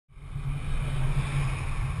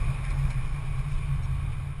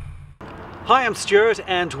Hi, I'm Stuart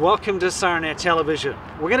and welcome to SIRENNET Television.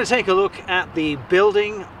 We're going to take a look at the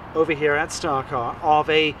building over here at Starcar of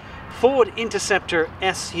a Ford Interceptor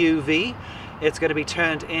SUV. It's going to be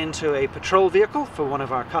turned into a patrol vehicle for one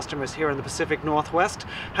of our customers here in the Pacific Northwest.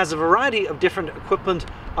 Has a variety of different equipment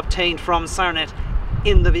obtained from SIRENNET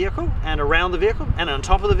in the vehicle and around the vehicle and on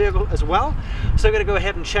top of the vehicle as well. So we're going to go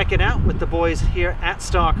ahead and check it out with the boys here at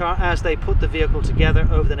Starcar as they put the vehicle together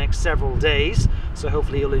over the next several days. So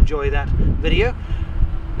hopefully you'll enjoy that video.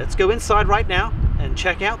 Let's go inside right now and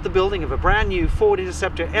check out the building of a brand new Ford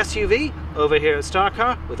Interceptor SUV over here at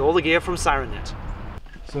Starcar with all the gear from SIRENNET.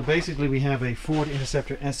 So basically we have a Ford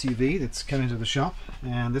Interceptor SUV that's coming to the shop,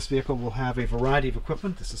 and this vehicle will have a variety of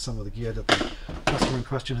equipment. This is some of the gear that the customer in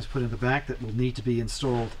question has put in the back that will need to be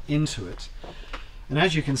installed into it. And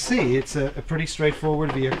as you can see, it's a pretty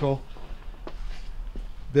straightforward vehicle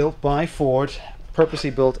built by Ford, purposely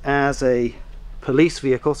built as a police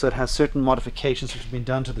vehicle, so it has certain modifications which have been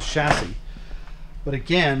done to the chassis. But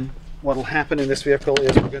again, what will happen in this vehicle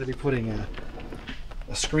is we're going to be putting a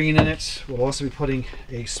screen in it. We'll also be putting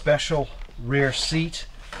a special rear seat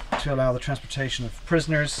to allow the transportation of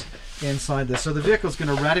prisoners inside this. So the vehicle is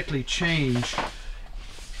going to radically change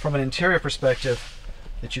from an interior perspective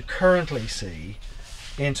that you currently see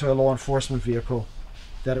into a law enforcement vehicle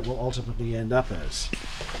that it will ultimately end up as.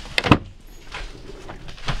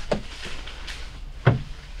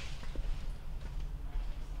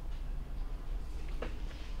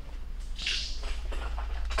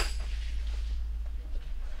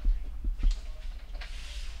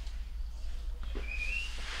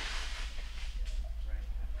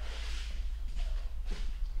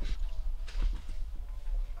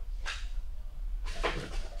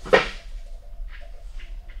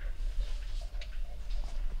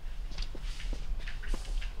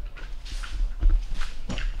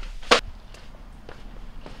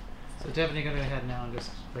 So definitely going to go ahead now and just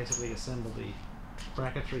basically assemble the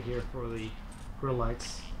bracketry here for the grille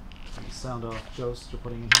lights and the sound off ghosts we're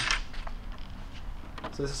putting in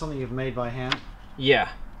here. So this is something you've made by hand? Yeah,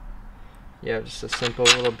 just a simple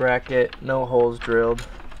little bracket, no holes drilled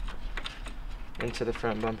into the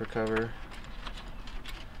front bumper cover.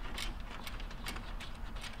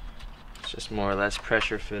 It's just more or less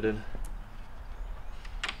pressure fitted.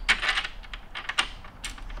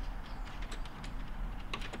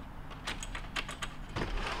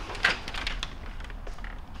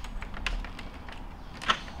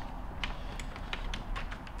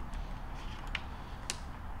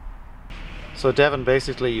 So Devin,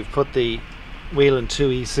 basically you've put the Whelen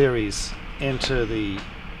 2E series into the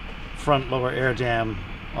front lower air dam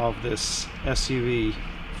of this SUV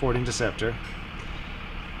Ford Interceptor,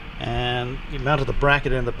 and you mounted the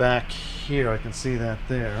bracket in the back here. I can see that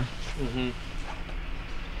there.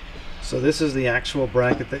 So this is the actual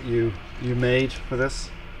bracket that you made for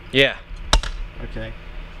this? Yeah. Okay.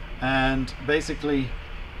 And basically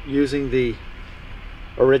using the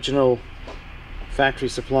original factory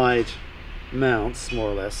supplied mounts, more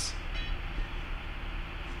or less,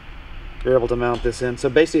 you're able to mount this in. So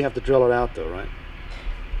basically you have to drill it out though, right?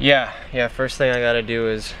 Yeah, first thing I gotta do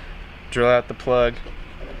is drill out the plug,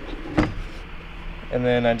 and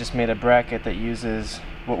then I just made a bracket that uses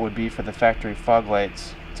what would be for the factory fog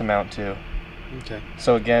lights to mount to. Okay.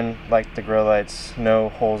 So again, like the grille lights, no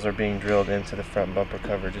holes are being drilled into the front bumper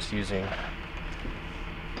cover, just using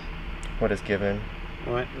what is given.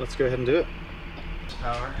 Alright, let's go ahead and do it.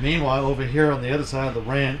 Power. Meanwhile, over here on the other side of the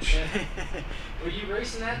ranch. Were you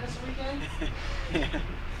racing that this weekend?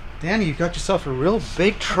 Danny, you got yourself a real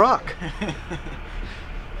big truck.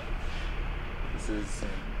 This is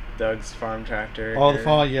Doug's farm tractor. Oh, the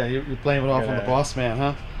farm, yeah, you're playing it off on the boss man,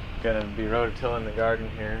 huh? Gonna be rototilling the garden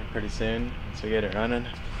here pretty soon once we get it running.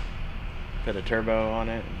 Put a turbo on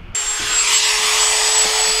it.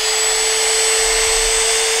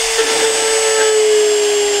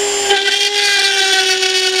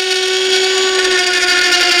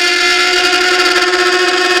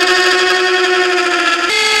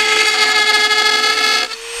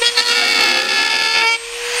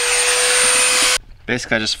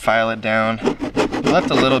 Basically I just file it down. I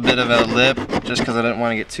left a little bit of a lip just because I didn't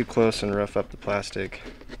want to get too close and rough up the plastic.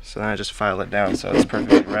 So then I just file it down so it's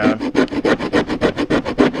perfectly round.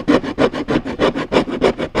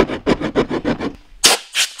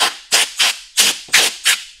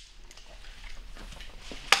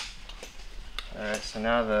 Alright, so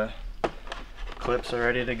now the clips are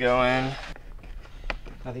ready to go in.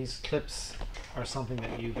 Now these clips are something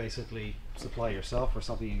that you basically supply yourself, or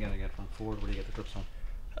something you're gonna get from Ford? Where do you get the clips from?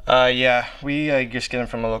 Yeah, we just get them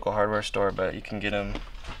from a local hardware store, but you can get them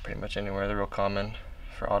pretty much anywhere. They're real common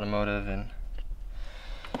for automotive. And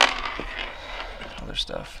other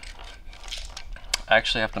stuff. I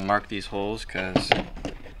actually have to mark these holes because I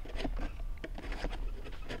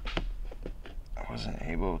wasn't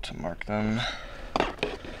able to mark them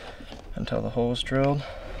until the hole was drilled.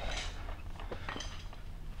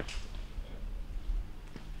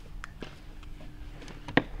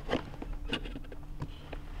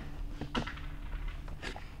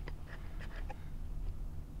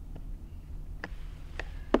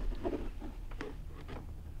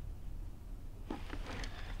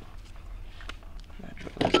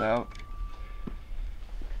 Out.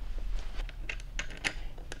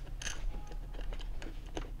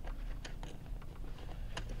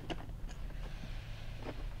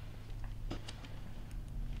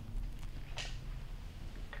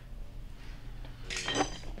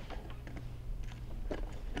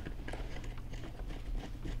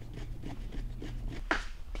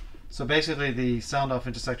 So basically the sound off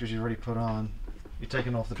intersectors you've already put on, you're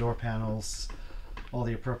taking off the door panels, all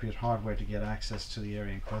the appropriate hardware to get access to the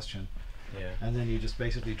area in question. Yeah. And then you just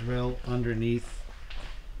basically drill underneath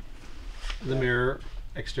the mirror,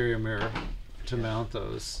 exterior mirror, to mount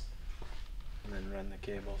those. And then run the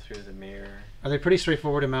cable through the mirror. Are they pretty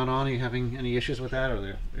straightforward to mount on? Are you having any issues with that, or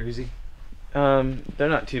they're easy? They're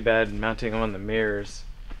not too bad mounting them on the mirrors.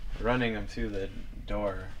 Running them through the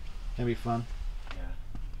door Can be fun.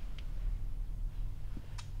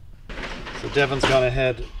 Yeah. So Devon's gone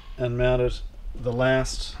ahead and mounted the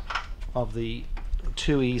last of the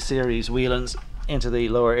 2E series wheelings into the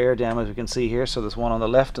lower air dam, as we can see here. So there's one on the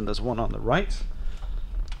left and there's one on the right.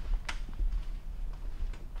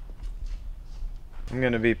 I'm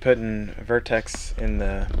going to be putting Vertex in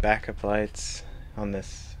the backup lights on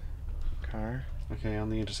this car. Okay, on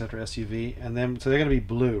the Interceptor SUV. And then, so they're going to be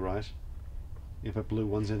blue, right? You put blue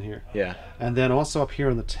ones in here. Yeah. And then also up here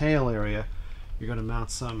in the tail area, you're going to mount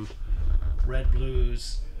some red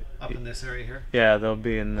blues up in this area here. Yeah, they'll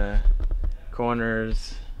be in the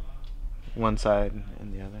corners, one side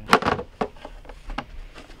and the other.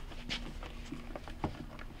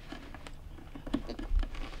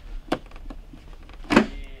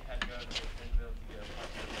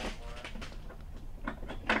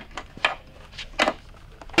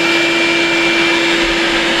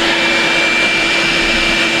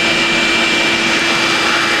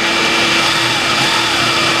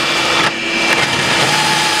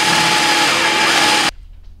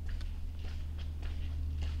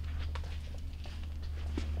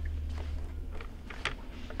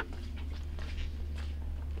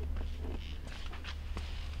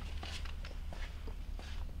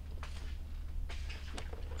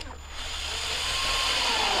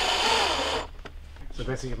 So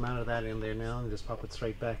basically you've mounted that in there now and just pop it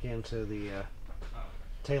straight back into the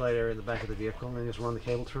taillight area in the back of the vehicle and then just run the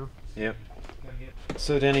cable through. Yep.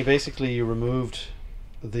 So Danny, basically you removed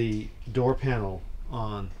the door panel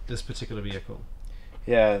on this particular vehicle.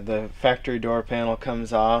 Yeah, the factory door panel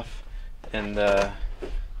comes off, and the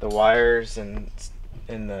wires and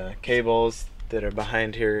the cables that are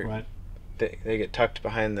behind here, Right. they get tucked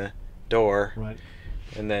behind the door, Right.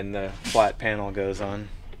 and then the flat panel goes on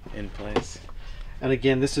in place. And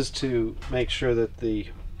again, this is to make sure that the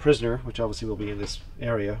prisoner, which obviously will be in this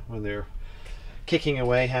area when they're kicking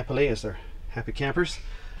away happily as they're happy campers,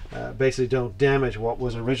 basically don't damage what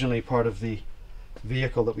was originally part of the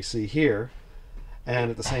vehicle that we see here.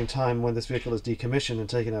 And at the same time, when this vehicle is decommissioned and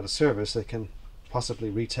taken out of service, they can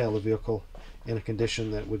possibly retail the vehicle in a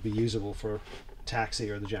condition that would be usable for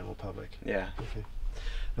taxi or the general public. Yeah. Okay.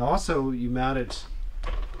 Now also you mounted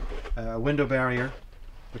a window barrier,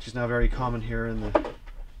 which is now very common here in the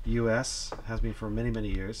US, has been for many, many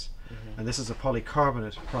years. Mm-hmm. And this is a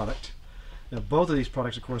polycarbonate product. Now both of these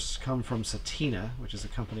products of course come from Satina, which is a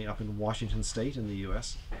company up in Washington State in the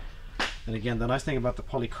US. And again, the nice thing about the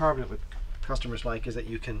polycarbonate with customers like is that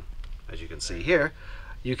you can, as you can see here,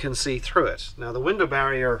 you can see through it. Now the window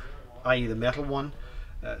barrier, i.e. the metal one,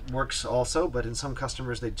 works also, but in some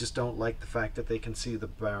customers they just don't like the fact that they can see the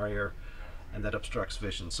barrier and that obstructs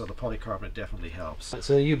vision, so the polycarbonate definitely helps.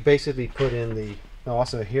 So you basically put in the,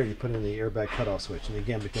 also here you put in the airbag cutoff switch, and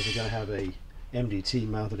again because you're going to have a MDT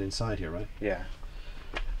mounted inside here, right? Yeah.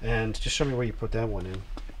 And just show me where you put that one in.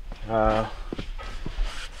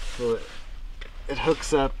 So it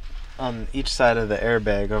hooks up on each side of the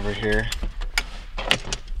airbag over here.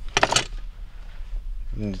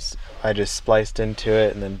 And I just spliced into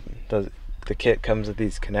it, and then the kit comes with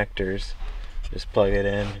these connectors. Just plug it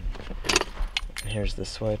in. Here's the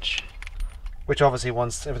switch. Which obviously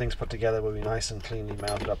once everything's put together will be nice and cleanly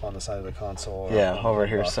mounted up on the side of the console. Or yeah, on over the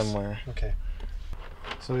here box. somewhere. Okay.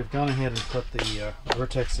 So we've gone ahead and put the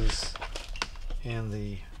Vertexes in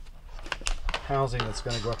the housing that's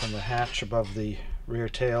going to go up on the hatch above the rear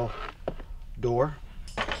tail door.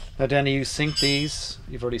 Now Danny, you synced these?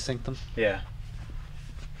 You've already synced them? Yeah.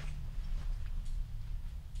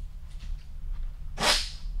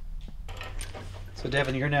 So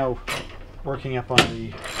Devin, you're now working up on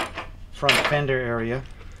the front fender area.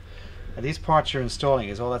 And these parts you're installing,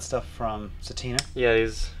 is all that stuff from Satina? Yeah,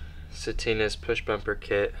 these Satina's push bumper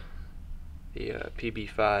kit, the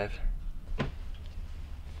PB5.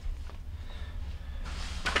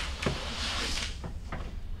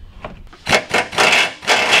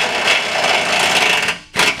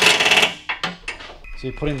 So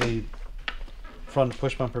you're putting the front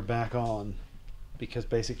push bumper back on because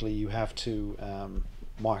basically you have to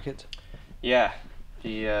mark it. Yeah,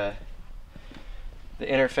 the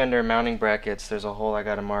inner fender mounting brackets, there's a hole I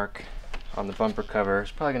got to mark on the bumper cover. It's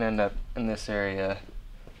probably going to end up in this area,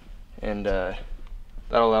 and that'll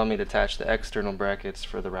allow me to attach the external brackets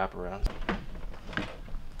for the wraparounds.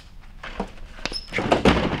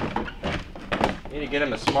 Need to get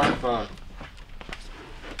him a smartphone.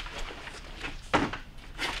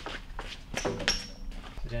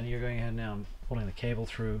 Danny, you're going ahead now and pulling the cable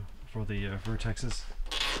through for the vertexes.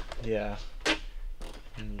 Yeah,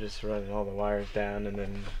 and just running all the wires down and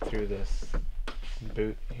then through this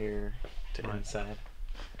boot here to inside.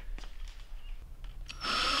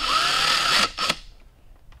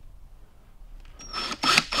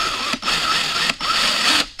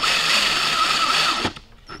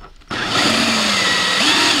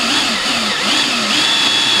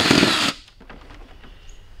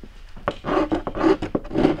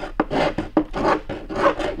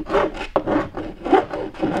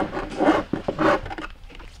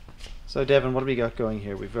 So Devin, what have we got going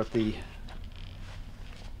here? We've got the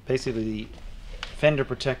basically the fender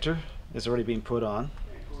protector is already being put on.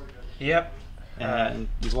 Yep. And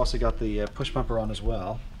you've also got the push bumper on as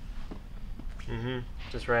well.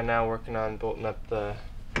 Just right now working on bolting up the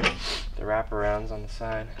wraparounds on the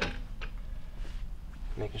side,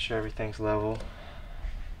 making sure everything's level.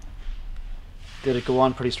 Did it go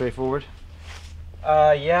on pretty straightforward?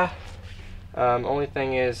 Yeah. Only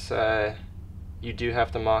thing is you do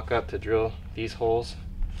have to mock up to drill these holes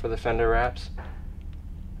for the fender wraps.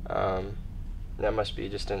 That must be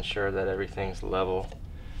just to ensure that everything's level,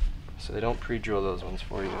 so they don't pre-drill those ones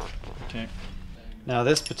for you. Okay. Now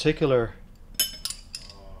this particular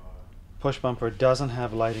push bumper doesn't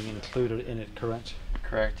have lighting included in it, correct?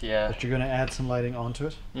 Correct, yeah. But you're going to add some lighting onto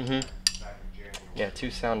it? Yeah, 2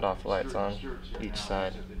 sound off lights on each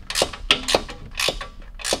side.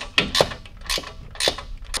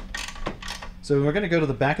 So we're going to go to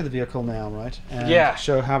the back of the vehicle now, right? And Yeah.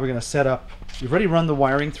 show how we're going to set up. You've already run the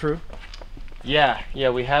wiring through? Yeah,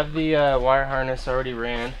 we have the wire harness already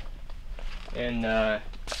ran, and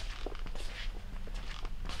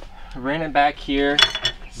ran it back here,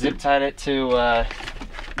 zip tied it to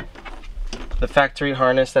the factory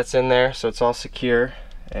harness that's in there, so it's all secure.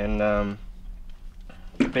 And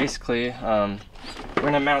basically we're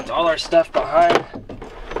gonna mount all our stuff behind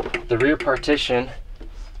the rear partition.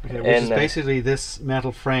 Okay, which is basically this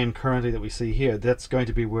metal frame currently that we see here. That's going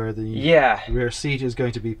to be where the rear seat is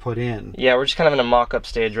going to be put in. Yeah, we're just kind of in a mock-up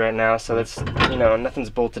stage right now, so that's, you know, nothing's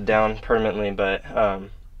bolted down permanently, but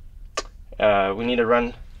we need to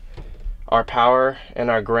run our power and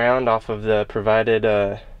our ground off of the provided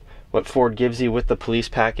what Ford gives you with the police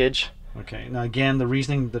package. Okay, now again, the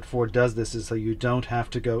reasoning that Ford does this is so you don't have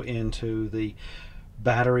to go into the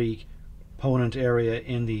battery component area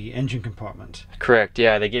in the engine compartment. Correct,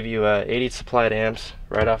 yeah, they give you 80 supplied amps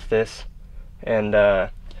right off this, and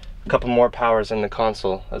a couple more powers in the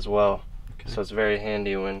console as well. Okay. So it's very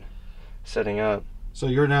handy when setting up. So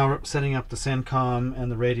you're now setting up the CENTCOM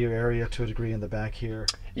and the radio area to a degree in the back here.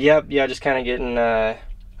 Yep, yeah, just kind of getting a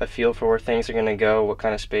feel for where things are going to go, what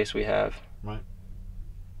kind of space we have. Right.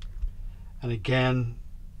 And again,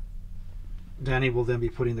 Danny will then be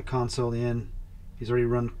putting the console in. He's already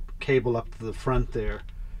run cable up to the front there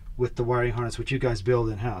with the wiring harness, which you guys build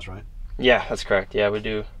in-house, right? Yeah, that's correct. Yeah, we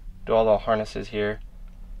do all the harnesses here.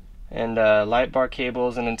 And light bar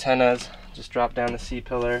cables and antennas just drop down the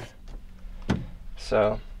C-pillar.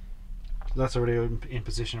 So that's already in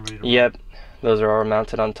position, ready to run. Yep, those are all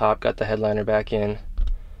mounted on top, got the headliner back in.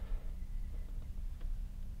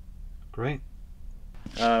 Great.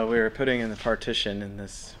 We were putting in the partition in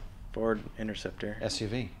this Ford Interceptor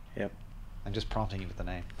SUV. Yep. I'm just prompting you with the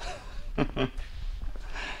name.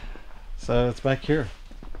 So it's back here.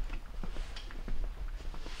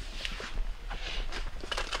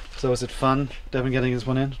 So is it fun, Devin, getting this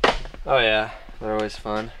one in? Oh yeah, they're always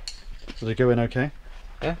fun. Did it go in okay?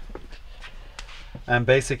 Yeah. And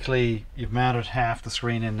basically you've mounted half the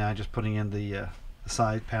screen in now, just putting in the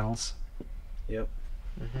side panels. Yep.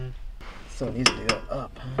 Mm-hmm. So it needs to go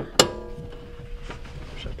up, huh?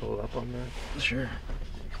 Should I pull it up on that? Sure.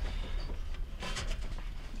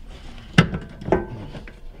 It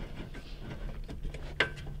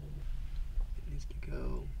needs to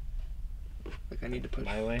go. Like I need to put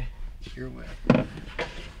My way? your way.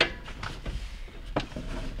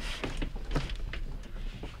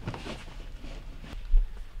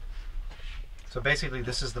 So basically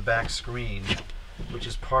this is the back screen, which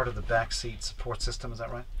is part of the back seat support system, is that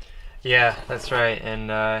right? Yeah, that's right.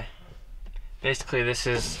 And basically this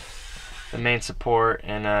is the main support,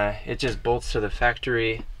 and it just bolts to the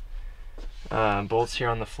factory bolts here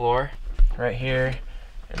on the floor, right here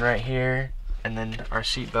and then our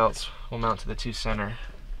seat belts will mount to the two center.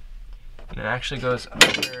 And it actually goes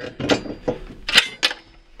under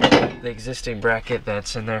the existing bracket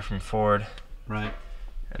that's in there from Ford. Right.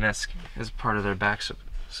 And that's as part of their back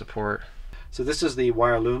support. So this is the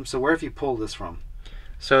wire loom. So where have you pulled this from?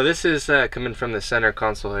 So this is coming from the center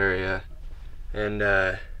console area, and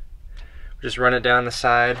just run it down the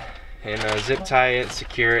side and zip tie it,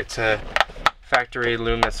 secure it to factory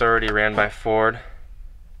loom that's already ran by Ford.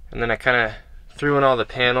 And then I kind of threw in all the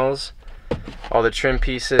panels, all the trim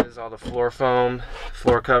pieces, all the floor foam,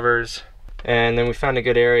 floor covers, and then we found a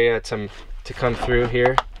good area to come through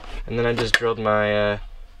here. And then I just drilled my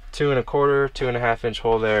 2 1/4, 2.5 inch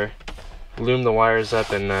hole there, loomed the wires up,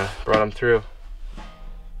 and brought them through.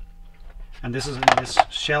 And this is this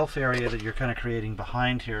shelf area that you're kind of creating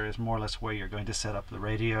behind here is more or less where you're going to set up the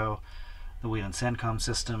radio, the wheel and CENTCOM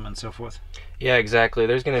system, and so forth. Yeah, exactly.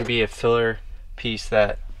 There's going to be a filler piece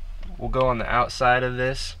that will go on the outside of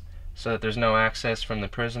this so that there's no access from the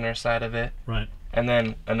prisoner side of it. Right. And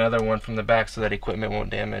then another one from the back so that equipment won't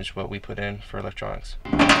damage what we put in for electronics.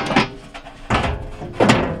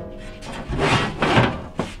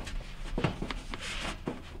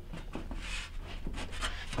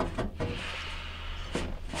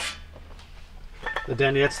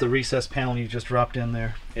 Danny, that's the recess panel you just dropped in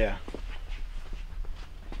there. Yeah.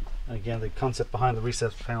 Again, the concept behind the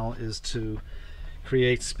recess panel is to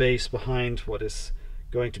create space behind what is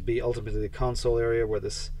going to be ultimately the console area where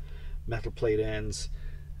this metal plate ends,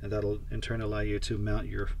 and that'll in turn allow you to mount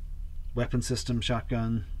your weapon system,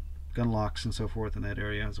 shotgun, gun locks, and so forth in that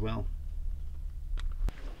area as well.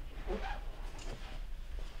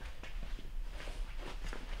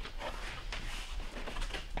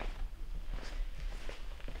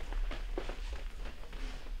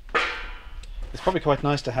 It's probably quite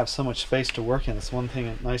nice to have so much space to work in. It's one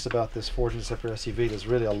thing nice about this Ford Interceptor SUV. There's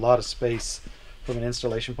really a lot of space from an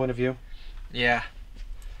installation point of view. Yeah.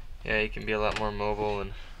 Yeah, you can be a lot more mobile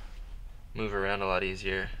and move around a lot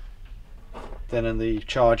easier. Than in the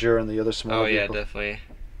Charger and the other smaller vehicles. Yeah, definitely.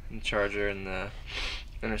 The Charger and the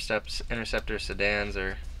Interceptor sedans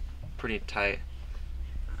are pretty tight.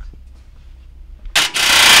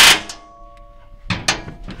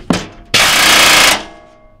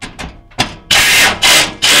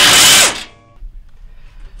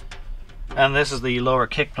 And this is the lower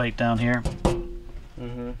kick plate down here.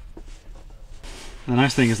 Mm-hmm. The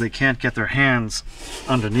nice thing is they can't get their hands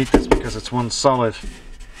underneath this because it's one solid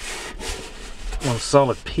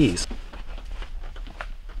piece.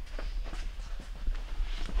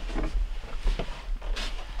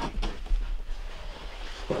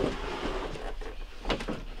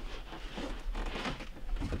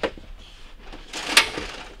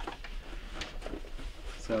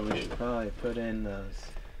 So we should probably put in those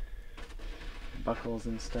buckles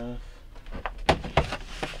and stuff.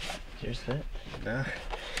 Yours fit? No.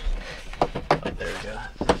 Oh, there we go.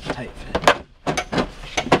 Tight fit.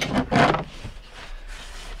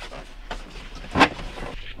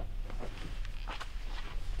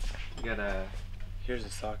 You got a... Here's a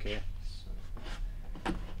socket.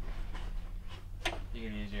 You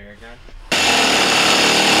can use your air gun.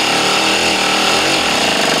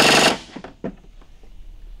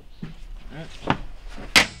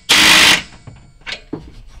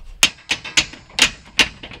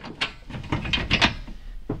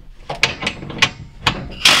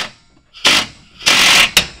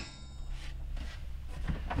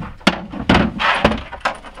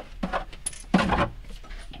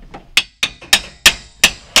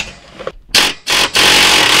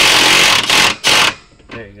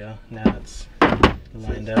 There you go. Now it's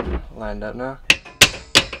lined up. Lined up now? I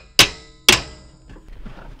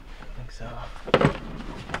think so.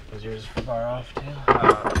 Was yours far off too?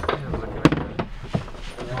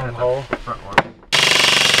 One hole. Front one.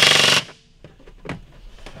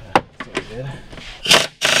 That's what we did.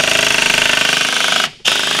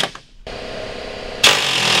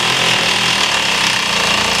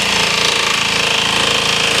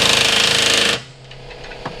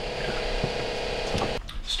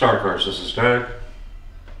 Star Cars, this is Doug.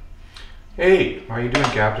 Hey, how you doing,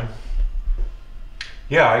 Captain?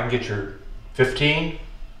 Yeah, I can get your 15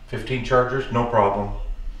 chargers, no problem.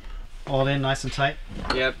 All in nice and tight?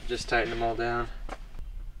 Yep, just tighten them all down.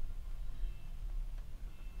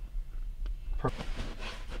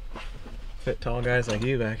 Fit tall guys like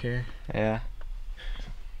you back here. Yeah.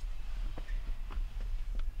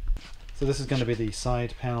 So this is going to be the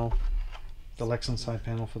side panel, the Lexan side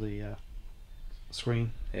panel for the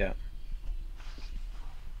screen. Yeah.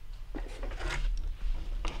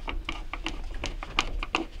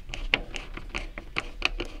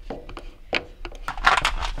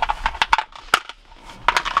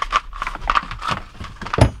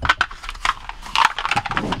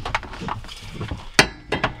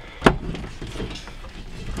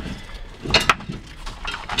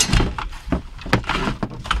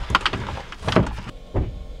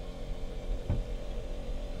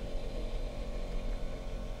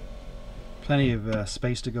 Plenty of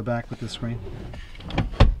space to go back with the screen.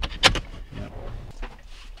 Yep.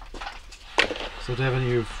 So Devin,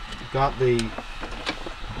 you've got the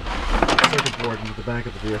circuit board into the back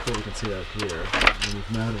of the vehicle. You can see that here. And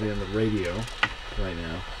you've mounted it in the radio right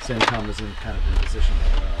now. SENCOM is in kind of in position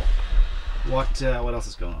as well. What else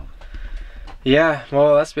is going on? Yeah,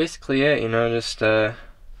 well, that's basically it. You know, just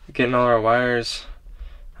getting all our wires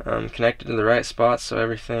connected to the right spots so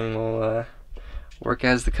everything will work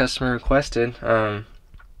as the customer requested.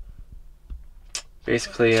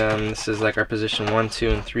 Basically, this is like our position 1, 2,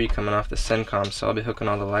 and 3 coming off the SENCOM, so I'll be hooking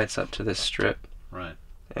all the lights up to this strip. Right.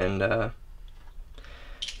 And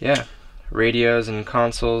yeah, radios and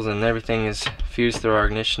consoles and everything is fused through our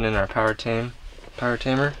ignition and our power tamer.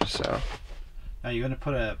 So Now you're going to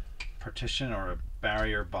put a partition or a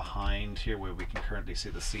barrier behind here where we can currently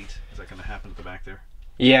see the seat. Is that going to happen at the back there?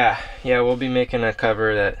 yeah, we'll be making a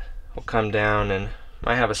cover that will come down and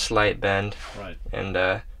might have a slight bend. Right.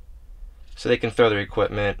 And so they can throw their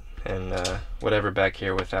equipment and whatever back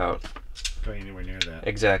here without Going anywhere near that.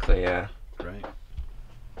 exactly, yeah. Right.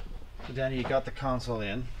 So Danny, you got the console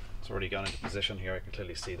in. It's already gone into position here. I can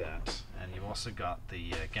clearly see that. And you've also got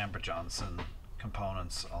the Gamber Johnson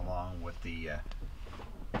components along with the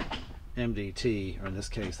MDT, or in this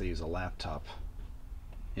case they use a laptop,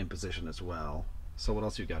 in position as well. So what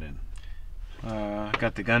else you got in? I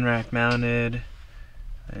got the gun rack mounted,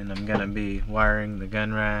 and I'm gonna be wiring the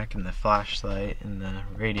gun rack and the flashlight and the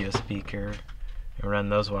radio speaker and run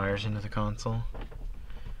those wires into the console.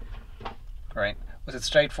 Right. Was it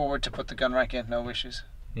straightforward to put the gun rack in? No issues?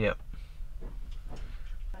 Yep.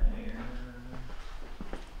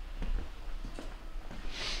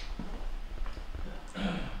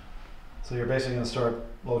 So you're basically going to start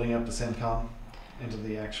loading up the SENCOM into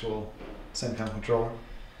the actual SENCOM controller?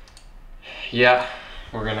 Yeah,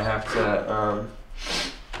 we're gonna have to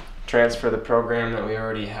transfer the program that we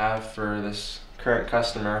already have for this current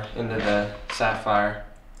customer into the Sapphire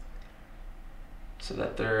so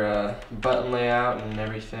that their button layout and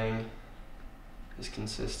everything is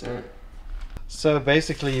consistent. So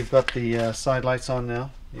basically you've got the side lights on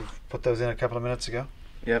now. You've put those in a couple of minutes ago.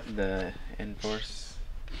 Yep, the Enforce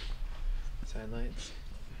side lights.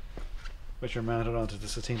 Which are mounted onto the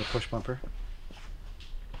Satina push bumper.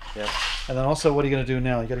 Yep. And then also, what are you going to do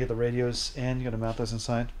now? You got to get the radios in. You got to mount those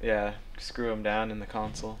inside. Yeah, screw them down in the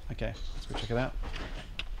console. Okay, let's go check it out.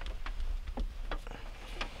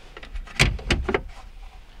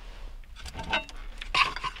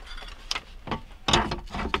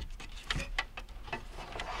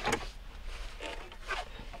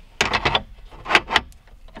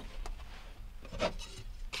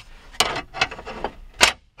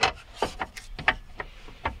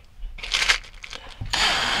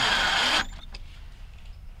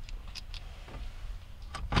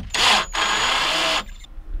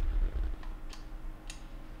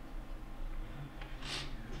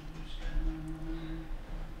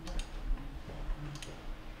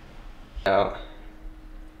 Out.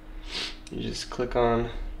 You just click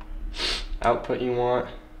on output you want,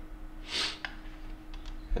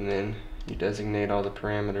 and then you designate all the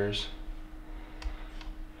parameters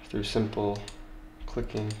through simple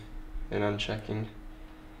clicking and unchecking.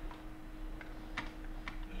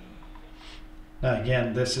 Now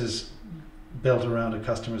again, this is built around a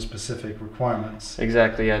customer's specific requirements.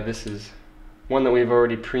 Exactly, yeah, this is one that we've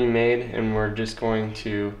already pre-made, and we're just going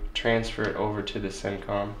to transfer it over to the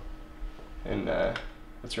SENCOM. And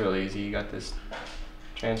it's really easy. You got this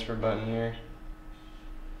transfer button here.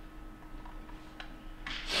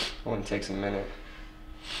 Only takes a minute.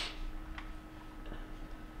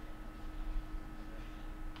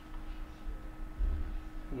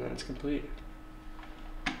 And then it's complete.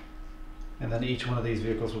 And then each one of these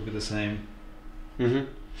vehicles will be the same.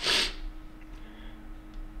 Mm-hmm.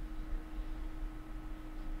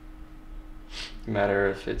 No matter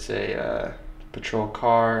if it's a patrol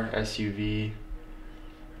car, SUV,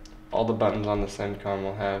 all the buttons on the SENCON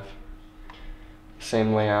will have the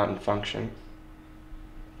same layout and function.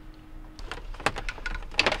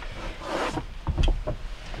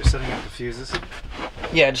 You're setting up the fuses?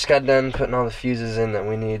 Yeah, I just got done putting all the fuses in that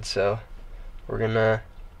we need, so we're gonna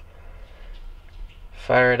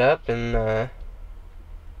fire it up and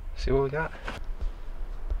see what we got.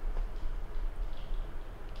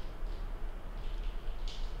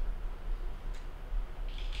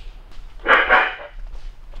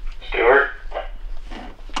 Stuart?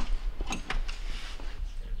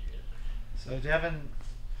 So Devin,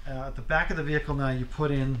 at the back of the vehicle now you put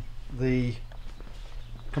in the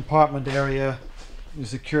compartment area. You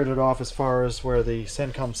secured it off as far as where the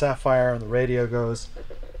CENTCOM Sapphire and the radio goes.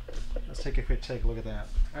 Let's take a quick look at that.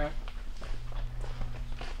 All right.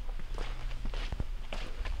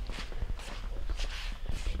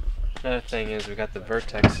 Another thing is we got the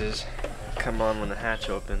vertexes come on when the hatch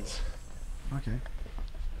opens. Okay.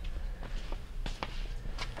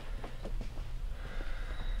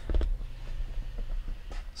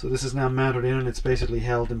 So this is now mounted in and it's basically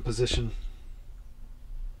held in position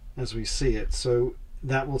as we see it. So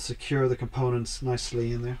that will secure the components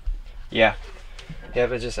nicely in there. Yeah. Yeah,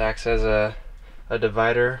 but it just acts as a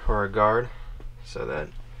divider or a guard so that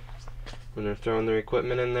when they're throwing their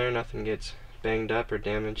equipment in there, nothing gets banged up or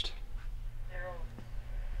damaged.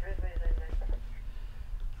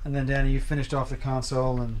 And then Danny, you finished off the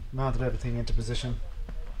console and mounted everything into position.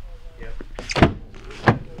 Yep.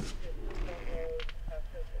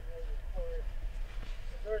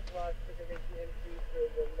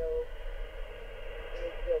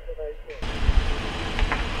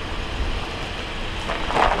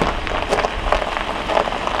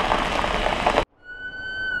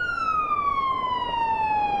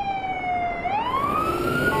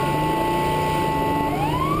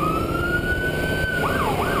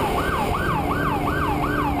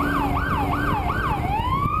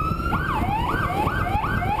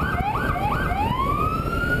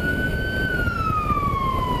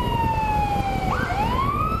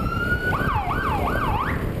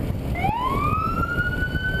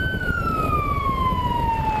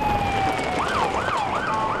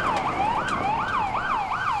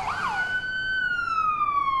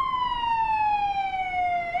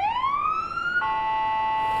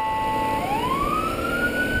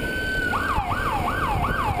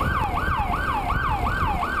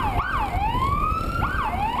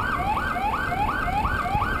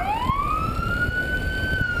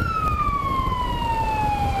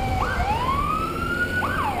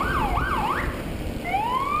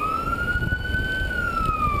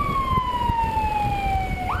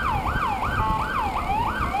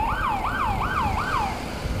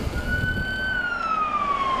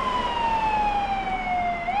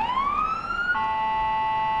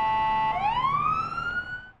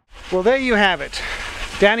 Well, there you have it.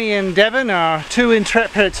 Danny and Devin are two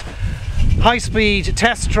intrepid high-speed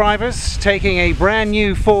test drivers taking a brand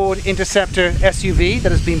new Ford Interceptor SUV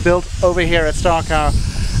that has been built over here at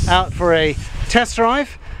StarCar out for a test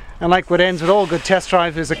drive. And like what ends with all good test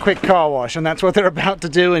drives is a quick car wash, and that's what they're about to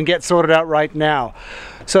do and get sorted out right now.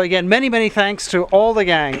 So again, many thanks to all the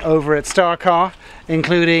gang over at StarCar,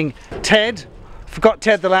 including Ted. Forgot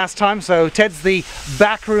Ted the last time, so Ted's the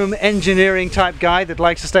backroom engineering type guy that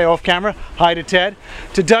likes to stay off camera. Hi to Ted.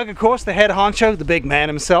 To Doug, of course, the head honcho, the big man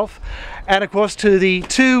himself. And of course to the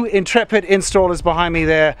two intrepid installers behind me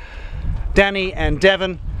there, Danny and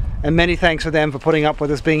Devin. And many thanks for them for putting up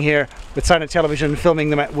with us being here with SIRENNET Television and filming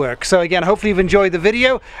them at work. So again, hopefully you've enjoyed the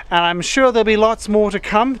video, and I'm sure there'll be lots more to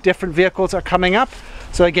come. Different vehicles are coming up.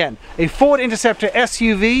 So again, a Ford Interceptor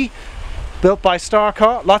SUV built by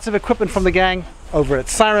StarCar. Lots of equipment from the gang over at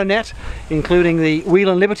SIRENNET, including the Wheel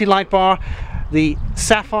and Liberty light bar, the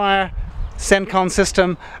Sapphire CENCON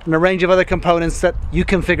system, and a range of other components that you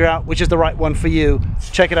can figure out which is the right one for you.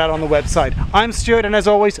 Check it out on the website. I'm Stuart, and as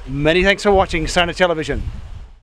always, many thanks for watching SIRENNET Television.